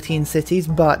on 14 cities,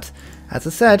 but as I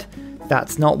said,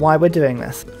 that's not why we're doing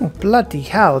this. Oh, bloody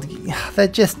hell.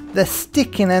 They're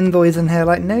sticking envoys in here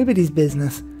like nobody's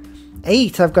business.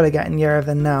 8 I've got to get in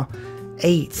Yerevan now.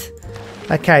 8.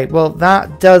 Okay, well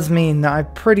that does mean that I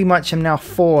pretty much am now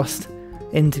forced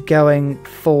into going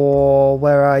for,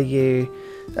 where are you?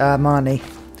 Mani.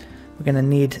 We're going to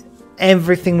need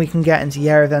everything we can get into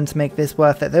Yerevan to make this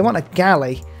worth it. They want a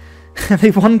galley.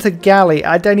 They want a galley.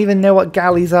 I don't even know what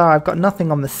galleys are. I've got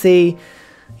nothing on the sea.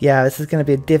 Yeah, this is going to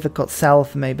be a difficult sell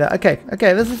for me, but okay,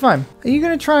 this is fine. Are you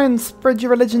going to try and spread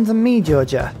your religion to me,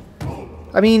 Georgia?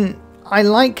 I mean, I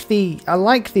like the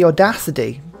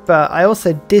audacity, but I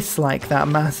also dislike that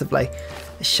massively.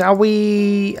 Shall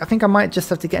we... I think I might just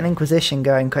have to get an Inquisition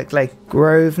going quickly.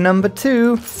 Grove number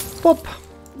 2. Whoop.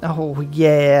 Oh,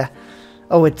 yeah.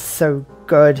 Oh, it's so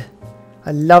good.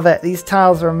 I love it. These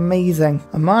tiles are amazing.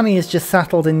 Amani is just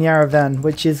settled in Yerevan,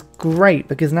 which is great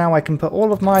because now I can put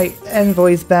all of my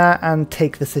envoys there and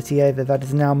take the city over. That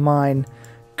is now mine.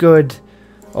 Good.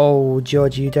 Oh,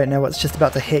 Georgia, you don't know what's just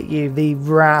about to hit you. The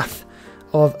wrath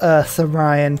of Ursa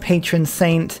Ryan, patron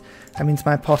saint. That means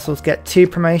my apostles get 2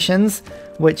 promotions,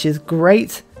 which is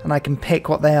great, and I can pick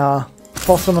what they are.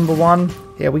 Apostle number 1,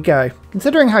 here we go.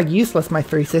 Considering how useless my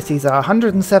 3 cities are,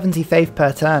 170 faith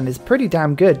per turn is pretty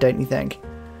damn good, don't you think?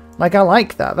 Like, I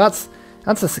like that. That's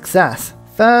a success.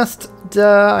 First,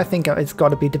 I think it's got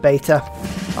to be Debater.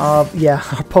 Yeah,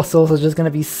 our apostles are just going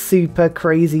to be super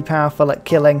crazy powerful at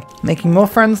killing. Making more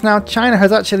friends now. China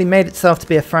has actually made itself to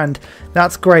be a friend.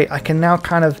 That's great. I can now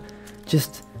kind of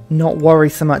just not worry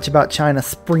so much about China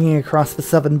springing across the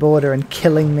southern border and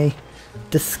killing me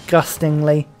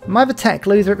disgustingly. Am I the tech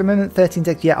loser at the moment? 13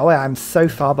 tech. Yeah, oh yeah, I'm so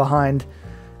far behind.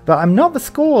 But I'm not the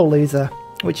score loser,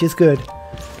 which is good.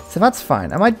 So that's fine.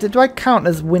 Do I count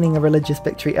as winning a religious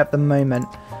victory at the moment?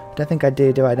 I don't think I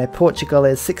do I? No, Portugal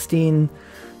is 16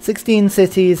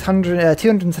 cities,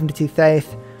 272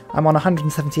 faith. I'm on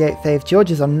 178 faith.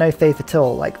 Georgia's on no faith at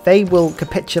all. Like, they will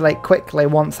capitulate quickly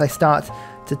once I start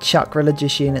to chuck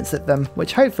religious units at them,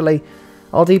 which hopefully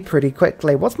I'll do pretty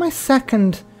quickly. What's my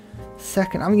second?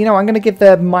 I mean, you know, I'm going to give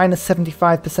the minus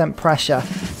 75% pressure.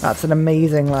 That's an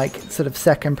amazing, like, sort of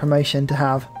second promotion to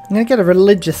have. I'm going to get a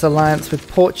religious alliance with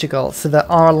Portugal so that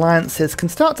our alliances can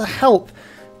start to help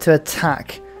to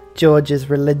attack Georgia's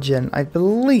religion. I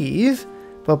believe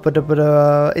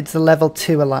it's a level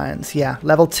 2 alliance. Yeah,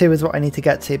 level 2 is what I need to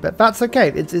get to, but that's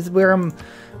okay. We're on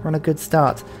a good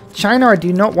start. China, I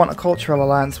do not want a cultural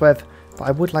alliance with, but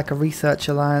I would like a research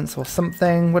alliance or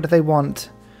something. What do they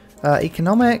want?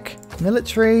 Economic,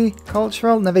 military,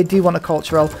 cultural? No, they do want a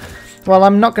cultural. Well,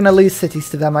 I'm not going to lose cities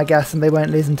to them, I guess, and they won't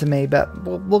lose them to me, but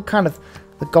we'll kind of...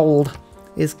 The gold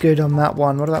is good on that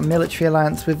one. What about military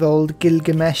alliance with old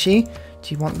Gilgameshi?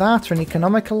 Do you want that, or an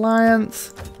economic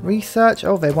alliance? Research?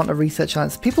 Oh, they want a research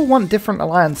alliance. People want different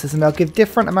alliances, and they'll give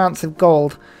different amounts of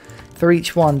gold for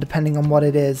each one, depending on what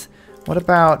it is. What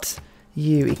about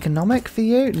you? Economic for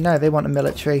you? No, they want a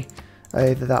military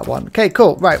over that one. Okay,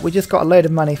 cool. Right, we just got a load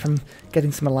of money from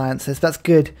getting some alliances. That's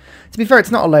good. To be fair,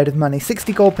 it's not a load of money.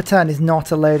 60 gold per turn is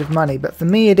not a load of money, but for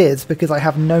me it is because I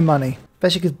have no money.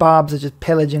 Especially because Barbs are just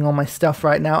pillaging all my stuff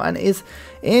right now and is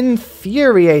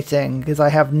infuriating because I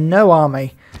have no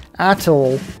army at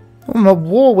all. I'm at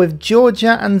war with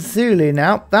Georgia and Zulu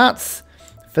now. That's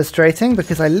frustrating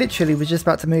because I literally was just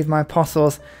about to move my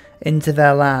apostles into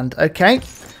their land. Okay.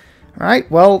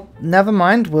 Right, well, never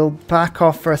mind. We'll back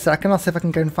off for a second. I'll see if I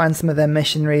can go and find some of their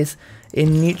missionaries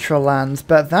in neutral lands.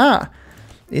 But that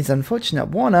is unfortunate.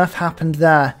 What on earth happened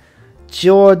there?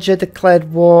 Georgia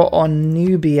declared war on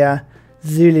Nubia.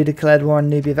 Zulu declared war on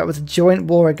Nubia. That was a joint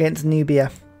war against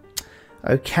Nubia.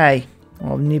 Okay.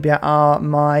 Well, Nubia are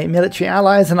my military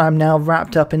allies, and I'm now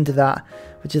wrapped up into that,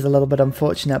 which is a little bit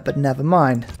unfortunate, but never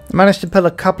mind. I managed to pull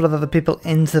a couple of other people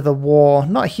into the war.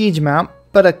 Not a huge amount,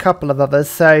 but a couple of others.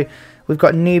 So we've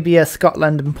got Nubia,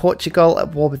 Scotland and Portugal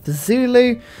at war with the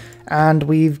Zulu, and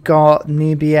we've got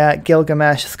Nubia,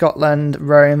 Gilgamesh, Scotland,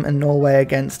 Rome and Norway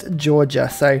against Georgia.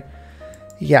 So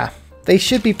yeah, they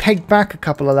should be pegged back a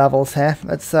couple of levels here.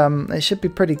 It's it should be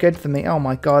pretty good for me. Oh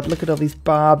my god, look at all these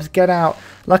barbs. Get out.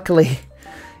 Luckily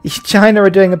China are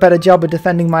doing a better job of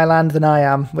defending my land than I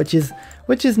am, which is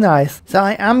nice. So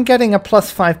I am getting a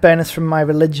 +5 bonus from my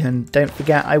religion. Don't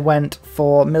forget I went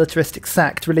for militaristic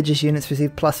sect. Religious units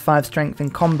receive +5 strength in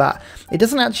combat. It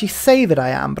doesn't actually say that I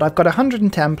am, but I've got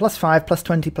 110 +5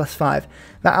 +20 +5.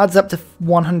 That adds up to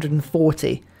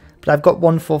 140. But I've got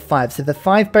 145. So the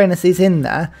 5 bonus is in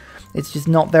there. It's just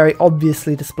not very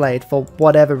obviously displayed for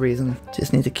whatever reason.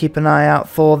 Just need to keep an eye out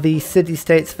for the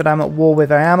city-states that I'm at war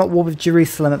with. I am at war with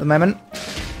Jerusalem at the moment,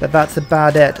 but that's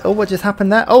about it. Oh, what just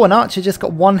happened there? Oh, an archer just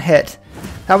got 1 hit.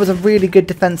 That was a really good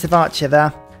defensive archer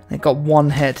there. It got 1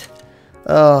 hit.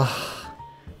 Ugh.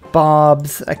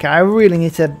 Barbs. Okay, I really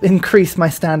need to increase my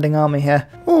standing army here.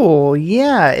 Oh,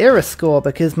 yeah, era score,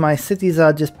 because my cities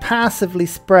are just passively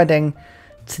spreading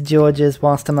to Georgia's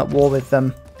whilst I'm at war with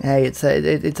them. Hey, it's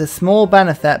a small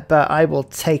benefit, but I will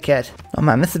take it. Oh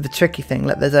man, this is the tricky thing.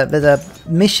 Look, there's a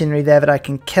missionary there that I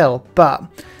can kill, but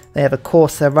they have a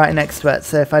courser right next to it,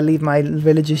 so if I leave my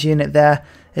religious unit there,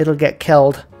 it'll get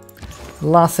killed. The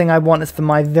last thing I want is for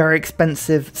my very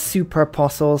expensive super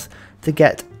apostles to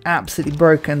get absolutely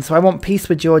broken, so I want peace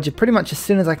with Georgia pretty much as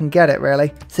soon as I can get it,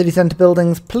 really. City centre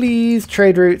buildings, please.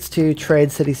 Trade routes to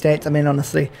trade city-states. I mean,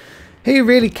 honestly, Who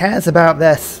really cares about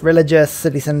this? Religious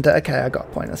city centre. Okay, I got a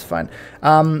point, that's fine.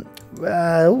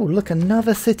 Oh, look,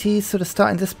 another city sort of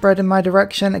starting to spread in my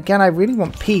direction. Again, I really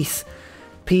want peace.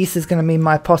 Peace is going to mean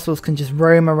my apostles can just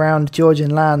roam around Georgian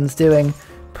lands doing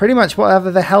pretty much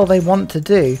whatever the hell they want to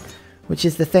do, which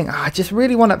is the thing. Oh, I just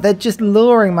really want to... They're just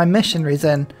luring my missionaries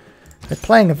in. They're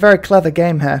playing a very clever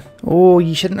game here. Oh,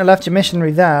 you shouldn't have left your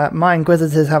missionary there. My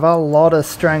inquisitors have a lot of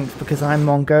strength because I'm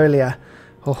Mongolia.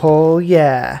 Oh,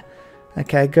 yeah.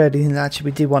 Okay, good. Actually,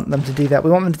 we do want them to do that.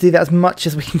 We want them to do that as much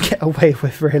as we can get away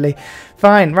with, really.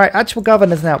 Fine. Right, actual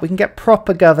governors now. We can get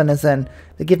proper governors in.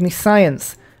 They give me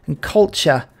science and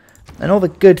culture and all the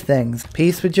good things.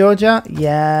 Peace with Georgia?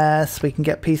 Yes, we can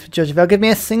get peace with Georgia. They'll give me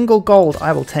a single gold.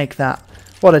 I will take that.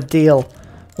 What a deal.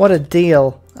 What a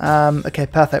deal. Okay,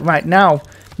 perfect. Right, now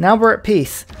we're at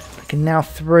peace. I can now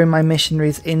throw my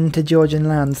missionaries into Georgian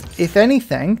lands. If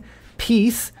anything,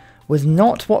 peace was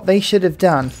not what they should have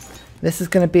done. This is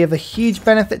going to be of a huge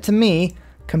benefit to me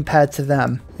compared to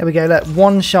them. There we go, look,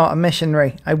 one-shot a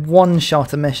missionary. I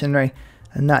one-shot a missionary.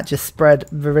 And that just spread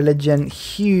the religion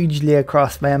hugely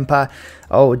across my empire.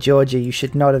 Oh, Georgia, you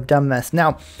should not have done this.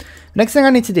 Now, the next thing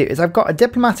I need to do is I've got a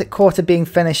diplomatic quarter being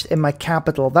finished in my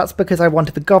capital. That's because I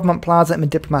wanted the government plaza and the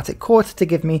diplomatic quarter to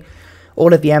give me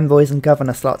all of the envoys and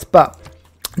governor slots. But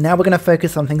now we're going to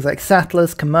focus on things like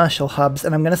settlers, commercial hubs,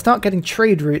 and I'm going to start getting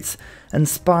trade routes and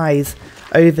spies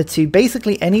over to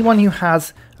basically anyone who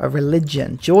has a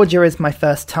religion. Georgia is my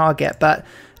first target, but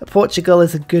Portugal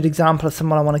is a good example of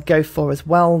someone I want to go for as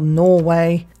well.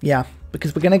 Norway, yeah,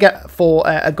 because we're going to get for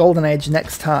a golden age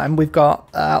next time. We've got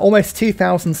almost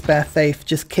 2,000 spare faith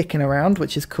just kicking around,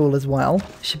 which is cool as well.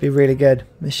 This should be really good.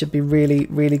 This should be really,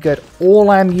 really good. All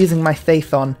I'm using my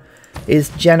faith on is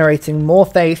generating more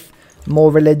faith,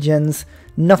 more religions,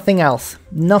 nothing else.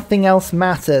 Nothing else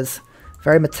matters.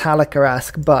 Very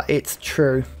Metallica-esque, but it's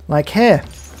true. Like here,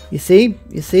 you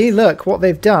see, look, what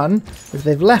they've done is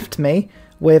they've left me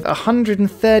with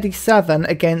 137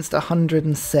 against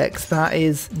 106. That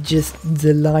is just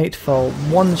delightful.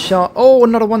 One shot, oh,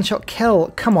 not a one-shot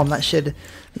kill. Come on, that should,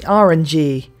 the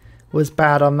RNG was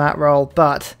bad on that roll,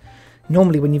 but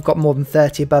normally when you've got more than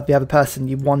 30 above the other person,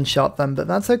 you one-shot them, but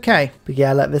that's okay. But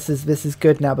yeah, look, this is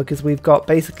good now because we've got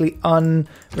basically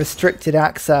unrestricted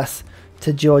access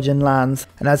to Georgian lands.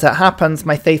 And as that happens,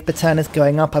 my faith per turn is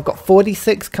going up. I've got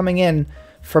 46 coming in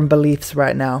from beliefs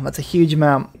right now. That's a huge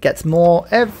amount. It gets more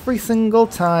every single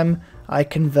time I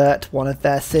convert one of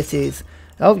their cities.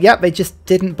 Oh, yep, they just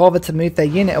didn't bother to move their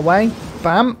unit away.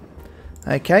 Bam.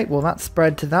 Okay, well, that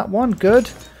spread to that one. Good.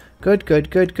 Good,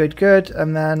 good, good, good, good.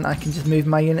 And then I can just move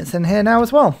my units in here now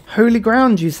as well. Holy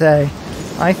ground, you say?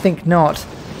 I think not.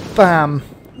 Bam.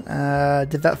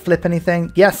 Did that flip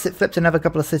anything? Yes, it flipped another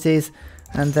couple of cities.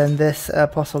 And then this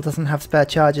apostle doesn't have spare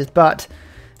charges, but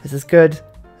this is good.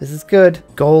 This is good.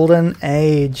 Golden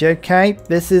Age. Okay,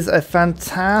 this is a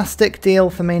fantastic deal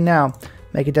for me now.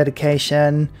 Make a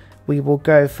dedication. We will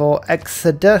go for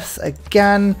Exodus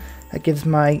again. That gives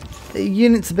my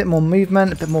units a bit more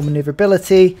movement, a bit more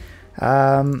maneuverability.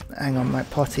 Hang on, my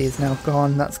potty is now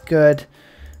gone. That's good.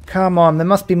 Come on, there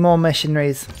must be more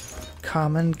missionaries.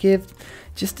 Come and give...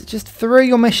 Just throw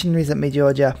your missionaries at me,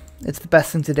 Georgia. It's the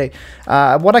best thing to do.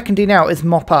 What I can do now is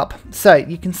mop up. So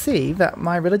you can see that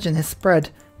my religion has spread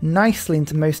nicely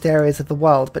into most areas of the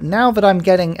world. But now that I'm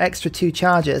getting extra 2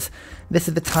 charges, this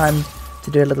is the time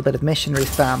to do a little bit of missionary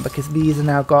spam, because these are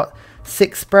now got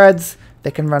 6 spreads. They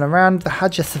can run around. The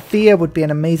Hagia Sophia would be an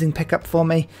amazing pickup for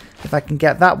me if I can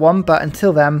get that one. But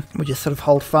until then, we just sort of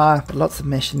hold fire. But lots of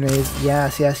missionaries.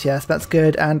 Yes, yes, yes. That's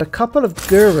good. And a couple of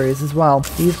gurus as well.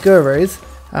 These gurus,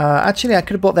 actually, I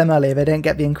could have bought them earlier. They don't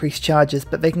get the increased charges,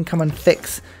 but they can come and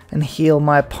fix and heal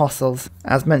my apostles.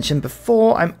 As mentioned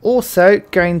before, I'm also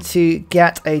going to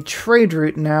get a trade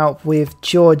route now with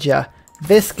Georgia.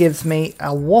 This gives me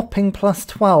a whopping plus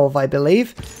 12, I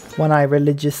believe, when I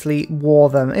religiously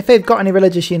war them. If they've got any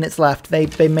religious units left, they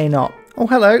may not. Oh,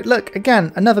 hello. Look,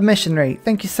 again, another missionary.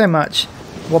 Thank you so much.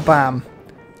 Wabam.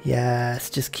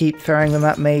 Yes, just keep throwing them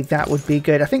at me. That would be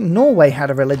good. I think Norway had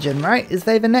a religion, right? Is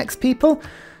they the next people?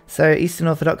 So Eastern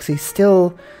Orthodoxy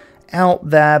still out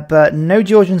there, but no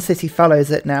Georgian city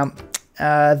follows it now.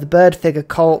 The bird figure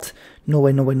cult.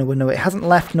 Norway. It hasn't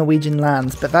left Norwegian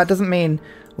lands, but that doesn't mean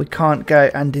we can't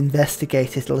go and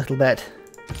investigate it a little bit.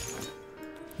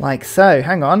 Like so.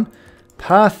 Hang on.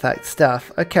 Perfect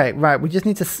stuff. Okay, right. We just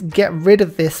need to get rid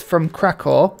of this from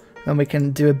Krakow, and we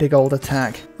can do a big old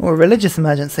attack. Or a religious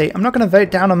emergency. I'm not going to vote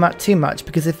down on that too much,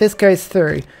 because if this goes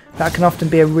through, that can often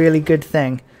be a really good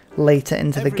thing later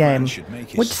into the game.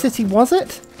 Which city was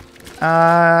it?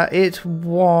 It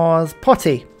was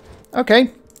Potty.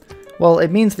 Okay. well,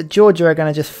 it means that Georgia are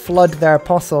going to just flood their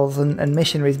apostles and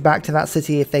missionaries back to that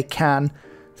city if they can.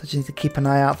 So just need to keep an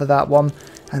eye out for that one.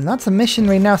 And that's a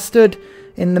missionary now stood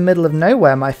in the middle of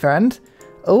nowhere, my friend.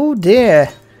 Oh dear.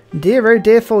 Dear oh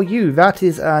dear for you. That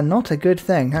is not a good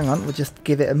thing. Hang on, we'll just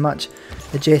give it as much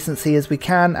adjacency as we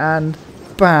can and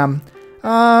bam.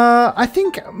 I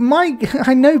think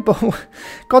I know, but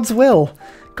God's will.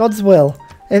 God's will.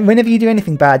 And whenever you do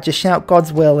anything bad, just shout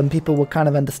God's will and people will kind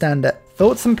of understand it.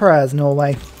 Thoughts and prayers,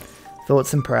 Norway.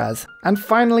 Thoughts and prayers. And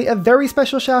finally, a very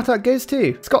special shout out goes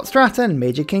to Scott Stratton,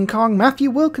 Major King Kong,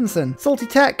 Matthew Wilkinson, Salty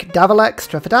Tech, Davalex,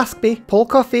 Trefford Askby, Paul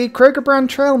Coffey, Kroger Brand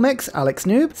Trail Mix, Alex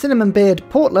Noob, Cinnamon Beard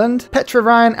Portland, Petra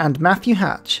Ryan and Matthew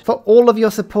Hatch. For all of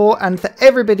your support and for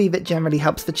everybody that generally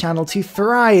helps the channel to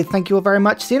thrive, thank you all very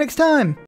much. See you next time.